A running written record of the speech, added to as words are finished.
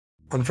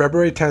On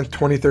February 10,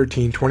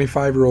 2013,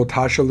 25-year-old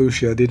Tasha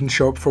Lucia didn't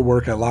show up for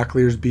work at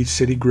Locklear's Beach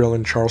City Grill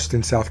in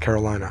Charleston, South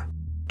Carolina.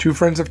 Two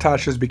friends of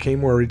Tasha's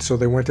became worried, so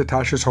they went to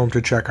Tasha's home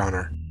to check on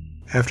her.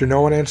 After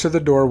no one answered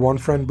the door, one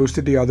friend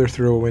boosted the other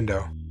through a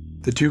window.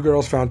 The two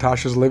girls found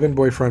Tasha's live-in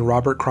boyfriend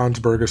Robert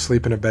Kronsberg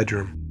asleep in a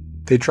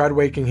bedroom. They tried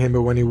waking him,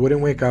 but when he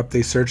wouldn't wake up,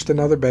 they searched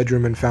another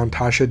bedroom and found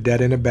Tasha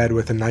dead in a bed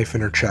with a knife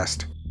in her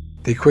chest.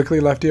 They quickly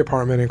left the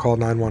apartment and called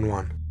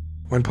 911.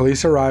 When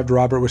police arrived,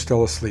 Robert was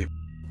still asleep.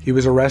 He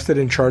was arrested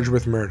and charged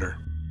with murder.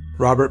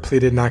 Robert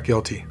pleaded not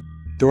guilty.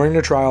 During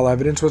the trial,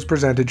 evidence was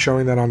presented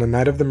showing that on the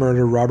night of the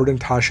murder, Robert and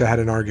Tasha had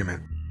an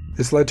argument.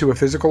 This led to a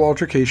physical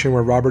altercation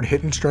where Robert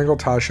hit and strangled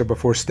Tasha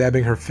before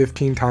stabbing her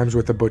 15 times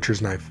with a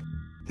butcher's knife.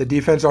 The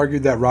defense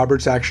argued that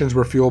Robert's actions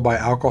were fueled by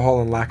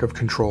alcohol and lack of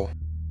control.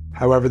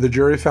 However, the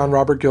jury found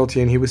Robert guilty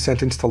and he was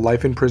sentenced to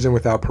life in prison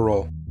without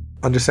parole.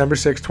 On December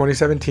 6,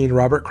 2017,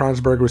 Robert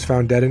Kronsberg was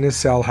found dead in his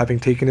cell, having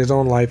taken his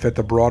own life at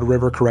the Broad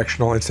River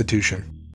Correctional Institution.